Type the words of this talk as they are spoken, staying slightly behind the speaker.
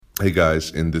Hey guys,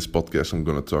 in this podcast, I'm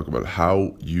going to talk about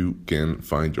how you can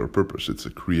find your purpose. It's a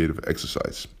creative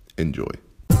exercise. Enjoy.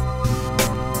 Live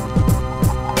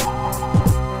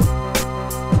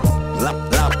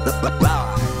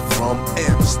from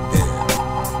Amsterdam,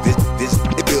 this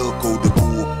Ilko de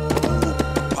Boer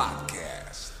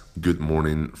podcast. Good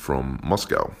morning from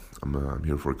Moscow. I'm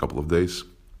here for a couple of days,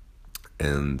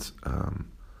 and I'm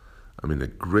in a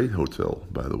great hotel,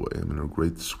 by the way. I'm in a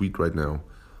great suite right now.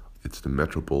 It's the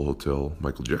Metropole Hotel.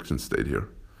 Michael Jackson stayed here.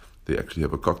 They actually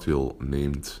have a cocktail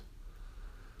named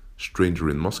Stranger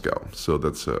in Moscow. So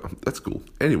that's cool.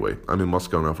 Anyway, I'm in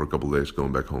Moscow now for a couple of days,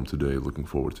 going back home today. Looking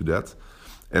forward to that.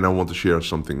 And I want to share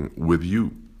something with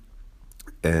you.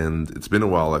 And it's been a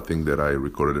while, I think, that I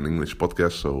recorded an English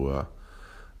podcast. So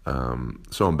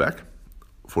I'm back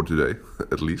for today,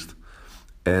 at least.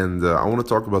 And I want to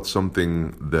talk about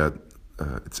something that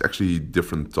it's actually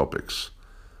different topics,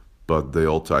 but they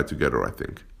all tie together, I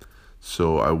think.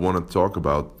 So I want to talk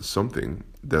about something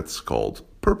that's called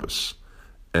purpose.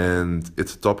 And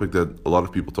it's a topic that a lot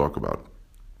of people talk about.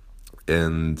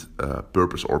 And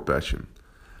purpose or passion.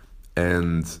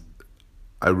 And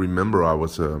I remember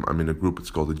I'm in a group,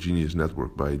 it's called the Genius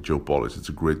Network by Joe Polish. It's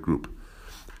a great group.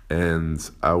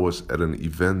 And I was at an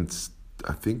event,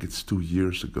 I think it's 2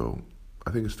 years ago.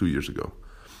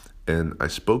 And I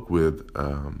spoke with...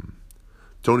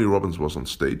 Tony Robbins was on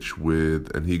stage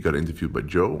and he got interviewed by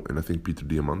Joe and I think Peter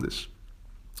Diamandis.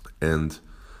 And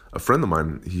a friend of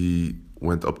mine, he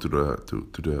went up to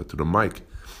the mic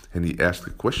and he asked a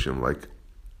question like,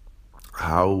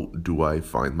 how do I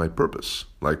find my purpose?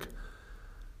 Like,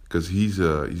 because he's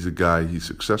a guy, he's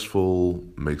successful,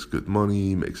 makes good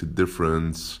money, makes a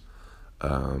difference,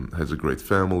 has a great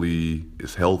family,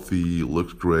 is healthy,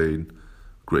 looks great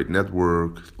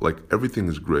network, like everything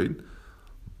is great.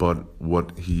 But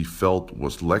what he felt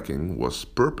was lacking was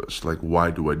purpose. Like, why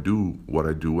do I do what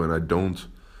I do? And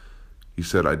he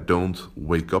said, I don't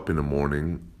wake up in the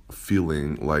morning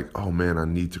feeling like, oh man, I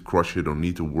need to crush it or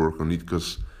need to work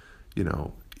because,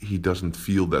 he doesn't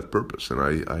feel that purpose. And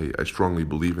I strongly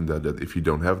believe in that if you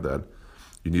don't have that,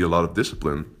 you need a lot of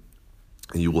discipline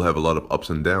and you will have a lot of ups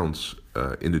and downs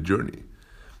in the journey.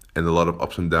 And a lot of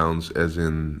ups and downs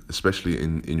especially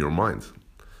in your mind.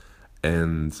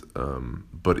 And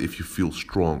but if you feel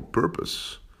strong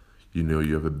purpose,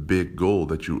 you have a big goal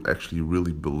that you actually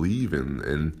really believe in,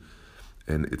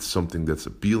 and it's something that's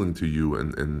appealing to you,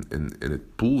 and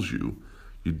it pulls you.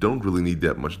 You don't really need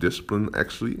that much discipline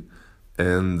actually,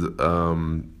 and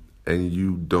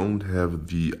you don't have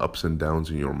the ups and downs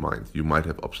in your mind. You might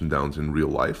have ups and downs in real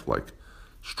life, like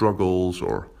struggles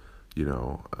or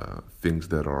things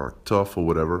that are tough or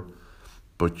whatever,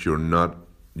 but you're not.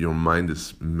 Your mind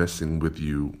is messing with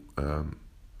you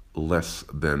less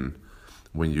than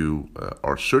when you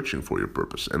are searching for your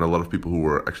purpose. And a lot of people who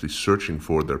are actually searching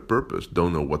for their purpose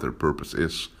don't know what their purpose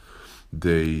is.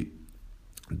 They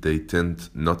tend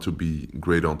not to be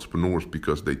great entrepreneurs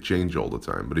because they change all the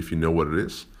time. But if you know what it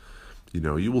is,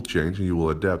 you will change and you will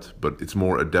adapt. But it's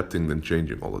more adapting than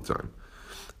changing all the time.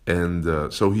 And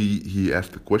so he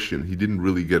asked the question. He didn't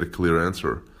really get a clear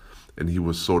answer. And he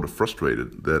was sort of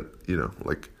frustrated that,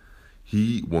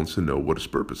 he wants to know what his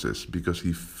purpose is because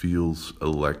he feels a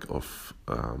lack of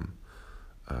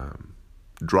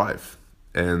drive.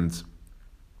 And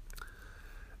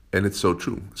it's so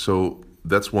true. So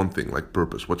that's one thing, like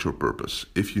purpose. What's your purpose?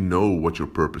 If you know what your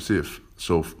purpose is.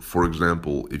 So, for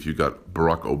example, if you got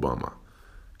Barack Obama,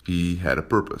 he had a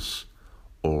purpose.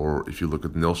 Or if you look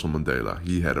at Nelson Mandela,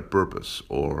 he had a purpose.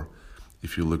 Or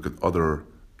if you look at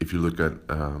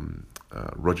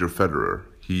Roger Federer,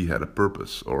 he had a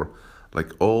purpose. Or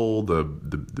like all the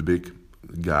big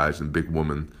guys and big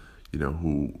women,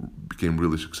 who became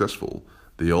really successful,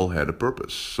 they all had a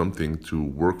purpose, something to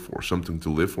work for, something to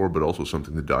live for, but also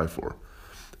something to die for.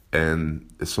 And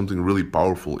it's something really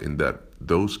powerful in that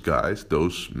those guys,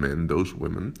 those men, those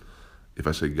women, if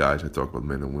I say guys, I talk about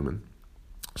men and women.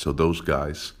 So those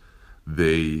guys,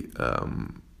 they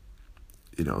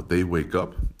wake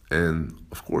up. And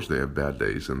of course they have bad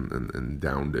days and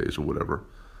down days or whatever,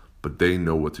 but they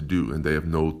know what to do and they have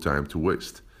no time to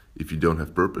waste. If you don't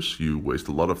have purpose, you waste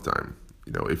a lot of time.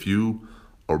 If you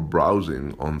are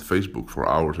browsing on Facebook for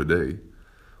hours a day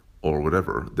or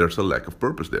whatever, there's a lack of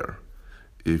purpose there.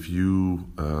 If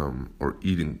you are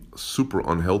eating super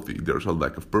unhealthy, there's a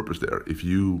lack of purpose there. If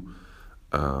you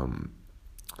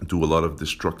do a lot of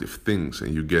destructive things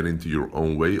and you get into your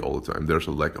own way all the time, there's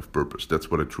a lack of purpose. That's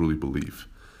what I truly believe.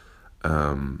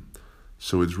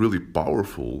 So it's really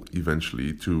powerful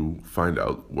eventually to find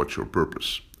out what's your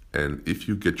purpose. And if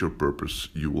you get your purpose,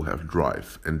 you will have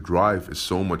drive. And drive is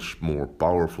so much more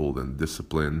powerful than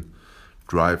discipline.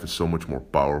 Drive is so much more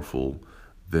powerful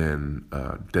than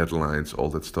deadlines, all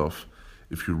that stuff.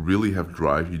 If you really have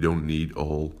drive, you don't need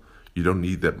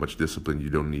that much discipline. You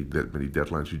don't need that many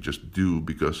deadlines. You just do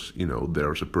because,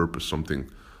 there's a purpose, something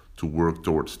to work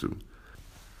towards to.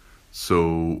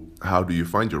 So how do you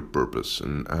find your purpose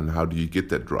and how do you get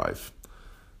that drive?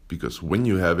 Because when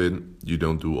you have it, you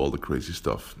don't do all the crazy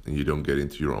stuff and you don't get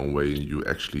into your own way and you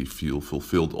actually feel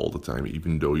fulfilled all the time,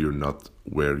 even though you're not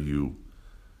where you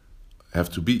have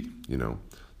to be,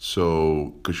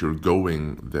 So, because you're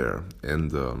going there.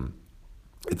 And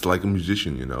it's like a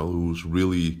musician, who's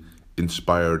really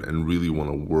inspired and really want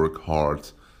to work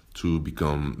hard to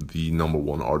become the number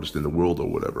one artist in the world or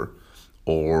whatever.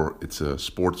 Or it's a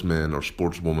sportsman or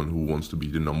sportswoman who wants to be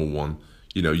the number one.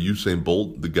 Usain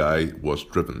Bolt, the guy was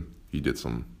driven. He did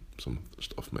some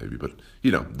stuff maybe, but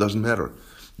doesn't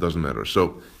matter.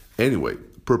 So anyway,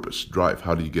 purpose, drive.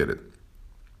 How do you get it?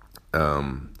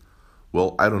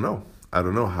 Well, I don't know. I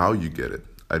don't know how you get it.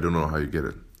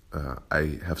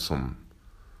 I have some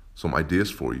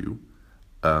ideas for you,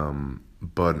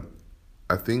 but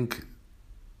I think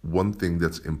one thing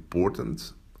that's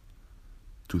important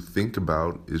to think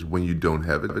about is when you don't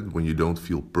have it, when you don't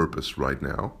feel purpose right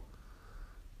now.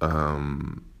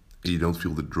 You don't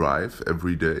feel the drive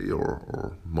every day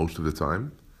or most of the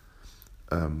time.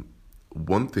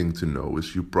 One thing to know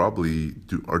is you probably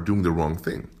are doing the wrong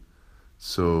thing.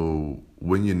 So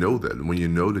when you know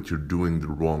that you're doing the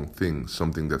wrong thing,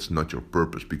 something that's not your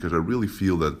purpose, because I really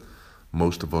feel that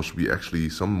most of us, we actually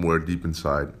somewhere deep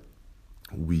inside,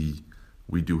 we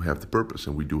do have the purpose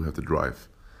and we do have the drive.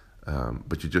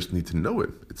 But you just need to know it.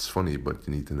 It's funny, but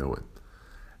you need to know it.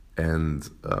 And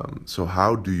so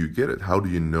how do you get it? How do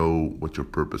you know what your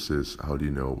purpose is? How do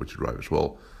you know what your drive is?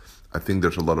 Well, I think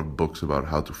there's a lot of books about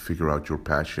how to figure out your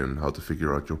passion, how to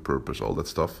figure out your purpose, all that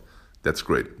stuff. That's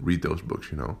great. Read those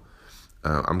books,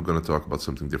 I'm going to talk about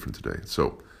something different today.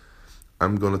 So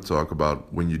I'm going to talk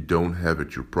about when you don't have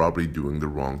it, you're probably doing the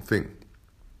wrong thing.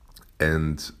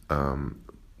 And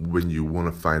when you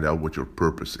want to find out what your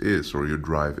purpose is or your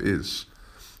drive is,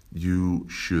 you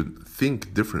should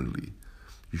think differently.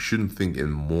 You shouldn't think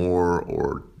in more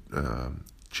or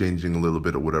changing a little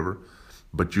bit or whatever,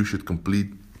 but you should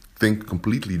think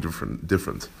completely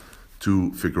different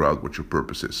to figure out what your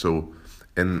purpose is. So,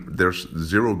 and there's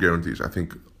zero guarantees. I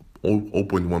think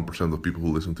 0.1% of people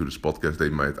who listen to this podcast, they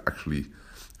might actually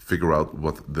figure out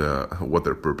what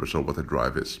their purpose or what their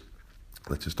drive is.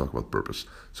 Let's just talk about purpose.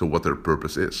 So what their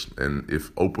purpose is. And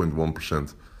if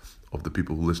 0.1% of the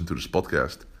people who listen to this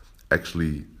podcast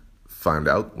actually find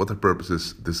out what their purpose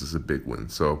is, this is a big win.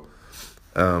 So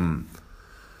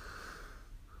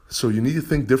so you need to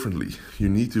think differently. You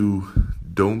need to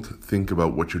don't think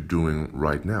about what you're doing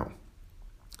right now.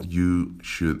 You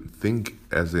should think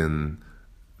as in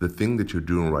the thing that you're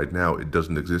doing right now, it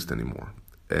doesn't exist anymore.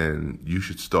 And you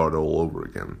should start all over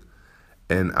again.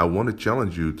 And I want to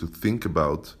challenge you to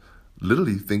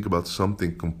literally think about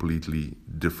something completely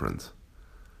different.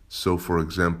 So for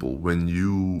example, when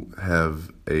you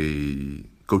have a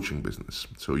coaching business,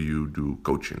 so you do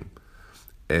coaching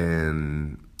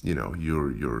and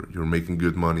you're making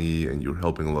good money and you're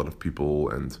helping a lot of people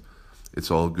and it's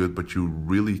all good, but you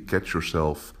really catch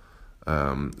yourself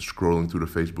scrolling through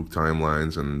the Facebook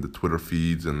timelines and the Twitter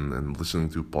feeds and listening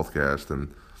to podcasts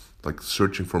and like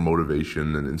searching for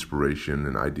motivation and inspiration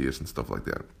and ideas and stuff like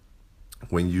that.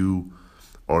 When you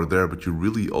are there, but you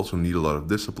really also need a lot of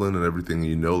discipline and everything,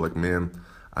 like, man,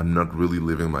 I'm not really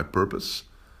living my purpose.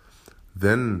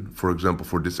 Then, for example,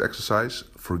 for this exercise,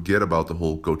 forget about the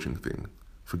whole coaching thing.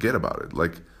 Forget about it.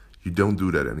 Like, you don't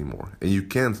do that anymore. And you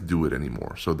can't do it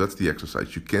anymore. So that's the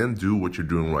exercise. You can't do what you're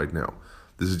doing right now.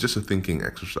 This is just a thinking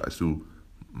exercise.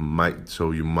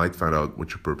 So you might find out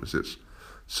what your purpose is.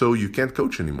 So you can't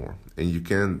coach anymore. And you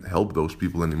can't help those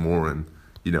people anymore. And,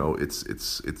 it's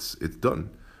done.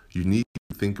 You need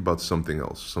to think about something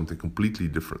else, something completely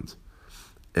different.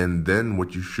 And then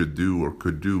what you should do or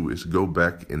could do is go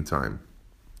back in time.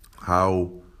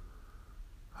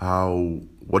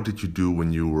 What did you do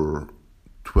when you were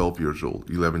 12 years old,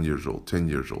 11 years old, 10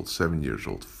 years old, 7 years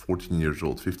old, 14 years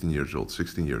old, 15 years old,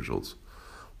 16 years old?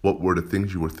 What were the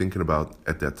things you were thinking about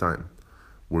at that time?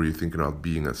 Were you thinking about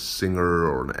being a singer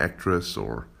or an actress,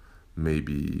 or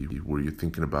maybe were you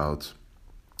thinking about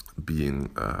being,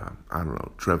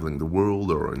 traveling the world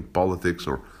or in politics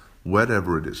or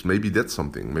whatever it is? Maybe that's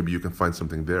something. Maybe you can find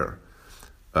something there.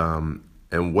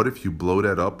 And what if you blow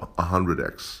that up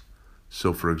 100x?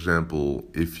 So, for example,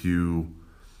 if you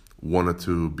wanted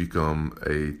to become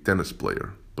a tennis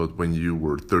player, but when you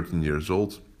were 13 years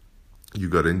old, you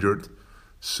got injured,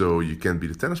 so you can't be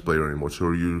the tennis player anymore.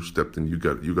 So you stepped in, you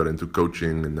got into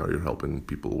coaching, and now you're helping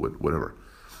people with whatever.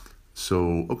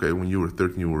 So, okay, when you were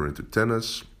 13, you were into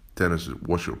tennis. Tennis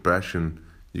was your passion.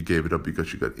 You gave it up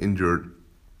because you got injured.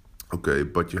 Okay,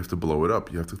 but you have to blow it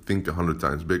up. You have to think 100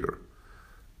 times bigger.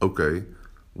 Okay,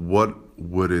 what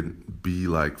would it be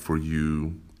like for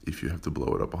you if you have to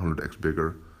blow it up 100x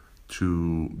bigger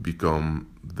to become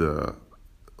the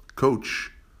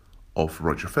coach of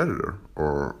Roger Federer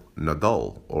or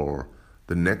Nadal or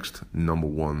the next number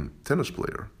one tennis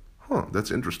player?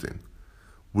 That's interesting.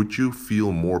 Would you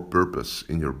feel more purpose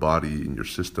in your body, in your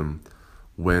system,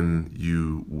 when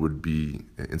you would be,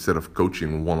 instead of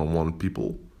coaching one-on-one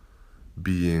people,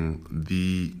 being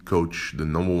the coach, the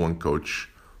number one coach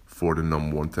for the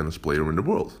number one tennis player in the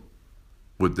world?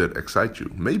 Would that excite you?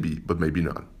 Maybe, but maybe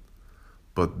not.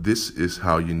 But this is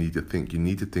how you need to think. You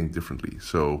need to think differently.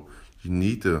 So you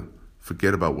need to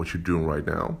forget about what you're doing right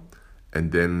now,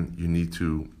 and then you need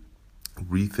to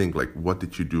rethink, like, what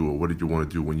did you do or what did you want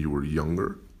to do when you were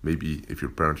younger? Maybe if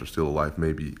your parents are still alive,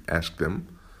 maybe ask them.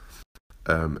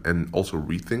 And also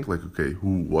rethink, like, okay,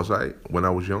 who was I when I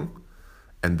was young?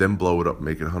 And then blow it up,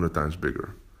 make it 100 times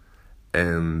bigger.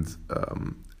 And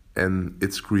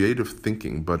it's creative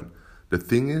thinking, but the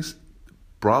thing is,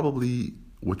 probably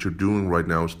what you're doing right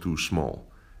now is too small.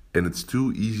 And it's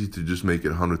too easy to just make it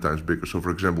 100 times bigger. So, for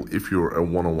example, if you're a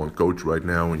one-on-one coach right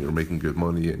now and you're making good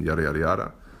money and yada, yada,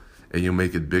 yada, and you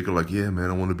make it bigger, like, yeah, man,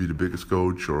 I want to be the biggest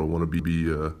coach, or I want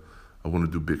to I want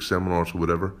to do big seminars or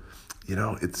whatever. You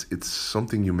know, it's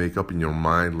something you make up in your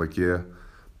mind, like, yeah,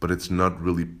 but it's not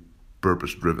really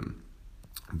purpose-driven.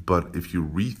 But if you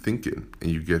rethink it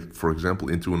and you get, for example,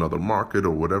 into another market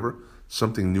or whatever,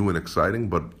 something new and exciting,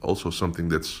 but also something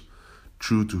that's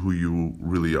true to who you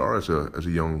really are as a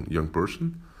young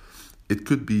person, it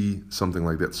could be something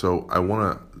like that. So I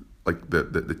want to, like,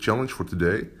 the challenge for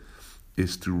today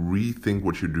is to rethink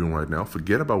what you're doing right now.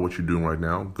 Forget about what you're doing right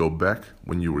now. Go back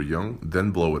when you were young,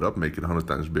 then blow it up, make it 100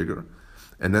 times bigger,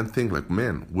 and then think, like,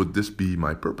 man, would this be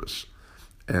my purpose?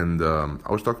 And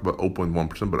I was talking about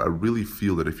 0.1%, but I really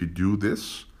feel that if you do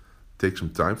this, take some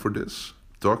time for this,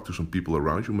 talk to some people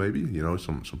around you, maybe, you know,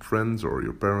 some friends or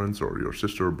your parents or your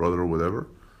sister or brother or whatever,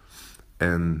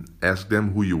 and ask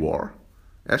them who you are.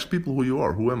 Ask people who you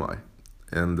are. Who am I?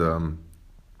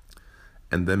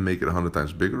 And then make it 100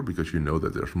 times bigger, because you know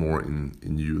that there's more in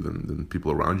you than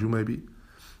people around you, maybe.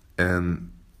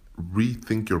 And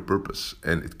rethink your purpose.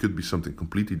 And it could be something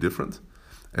completely different.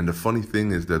 And the funny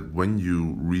thing is that when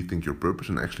you rethink your purpose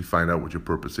and actually find out what your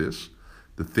purpose is,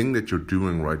 the thing that you're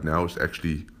doing right now is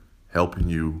actually helping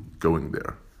you going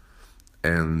there.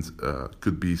 And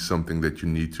could be something that you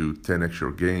need to 10x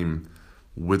your game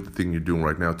with the thing you're doing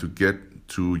right now to get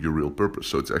to your real purpose.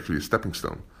 So it's actually a stepping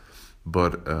stone.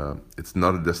 But it's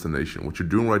not a destination. What you're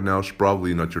doing right now is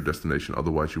probably not your destination.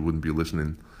 Otherwise, you wouldn't be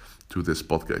listening to this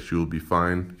podcast. You'll be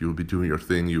fine. You'll be doing your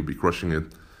thing. You'll be crushing it.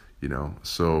 You know.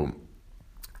 So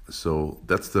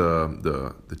that's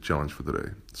the challenge for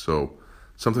today. So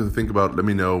something to think about. Let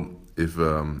me know if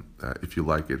you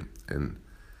like it, and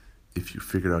if you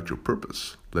figured out your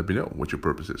purpose. Let me know what your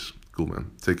purpose is. Cool, man.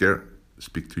 Take care.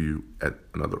 Speak to you at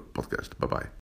another podcast. Bye bye.